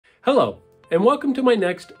Hello, and welcome to my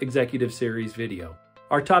next Executive Series video.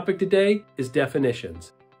 Our topic today is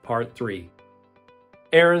Definitions, Part 3.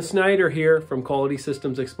 Aaron Snyder here from Quality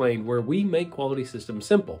Systems Explained, where we make quality systems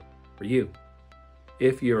simple for you.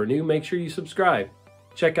 If you're new, make sure you subscribe.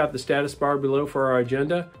 Check out the status bar below for our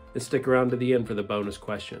agenda and stick around to the end for the bonus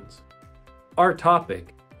questions. Our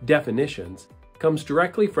topic, Definitions, comes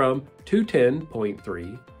directly from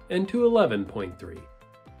 210.3 and 211.3.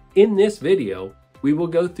 In this video, we will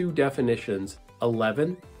go through definitions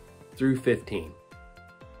 11 through 15.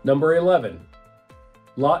 Number 11,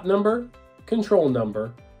 lot number, control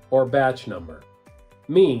number, or batch number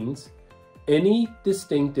means any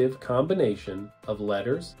distinctive combination of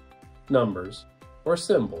letters, numbers, or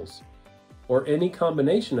symbols, or any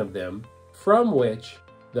combination of them from which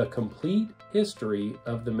the complete history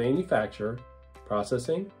of the manufacture,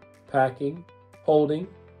 processing, packing, holding,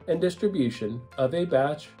 and distribution of a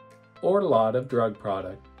batch or lot of drug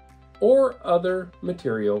product or other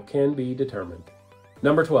material can be determined.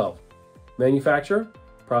 Number 12, manufacture,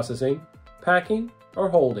 processing, packing, or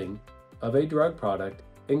holding of a drug product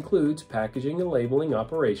includes packaging and labeling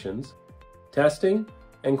operations, testing,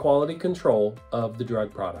 and quality control of the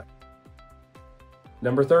drug product.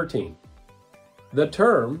 Number 13, the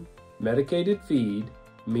term medicated feed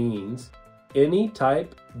means any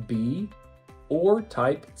type B or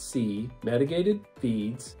type C medicated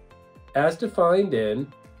feeds as defined in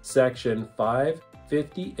section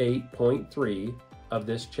 558.3 of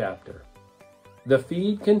this chapter. The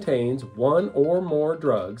feed contains one or more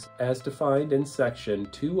drugs as defined in section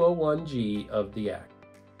 201G of the Act.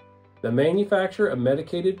 The manufacture of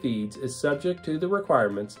medicated feeds is subject to the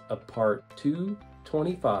requirements of Part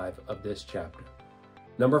 225 of this chapter.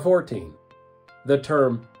 Number 14, the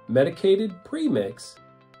term medicated premix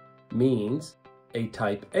means a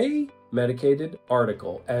type A medicated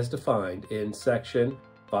article as defined in section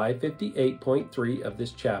 558.3 of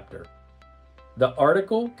this chapter. The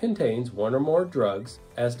article contains one or more drugs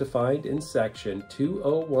as defined in section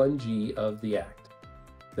 201G of the Act.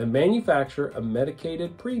 The manufacture of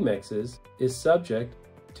medicated premixes is subject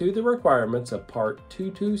to the requirements of Part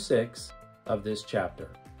 226 of this chapter.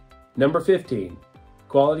 Number 15,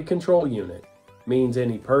 quality control unit means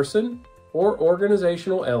any person or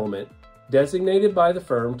organizational element designated by the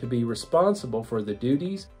firm to be responsible for the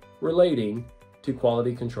duties relating to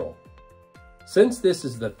quality control. Since this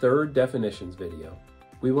is the third definitions video,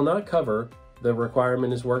 we will not cover the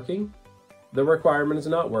requirement is working, the requirement is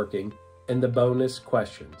not working, and the bonus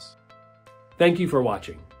questions. Thank you for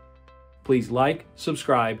watching. Please like,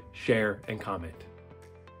 subscribe, share, and comment.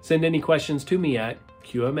 Send any questions to me at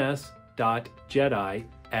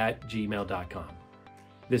qms.jedi@gmail.com.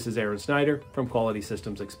 This is Aaron Snyder from Quality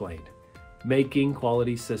Systems Explained, making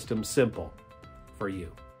quality systems simple for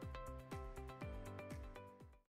you.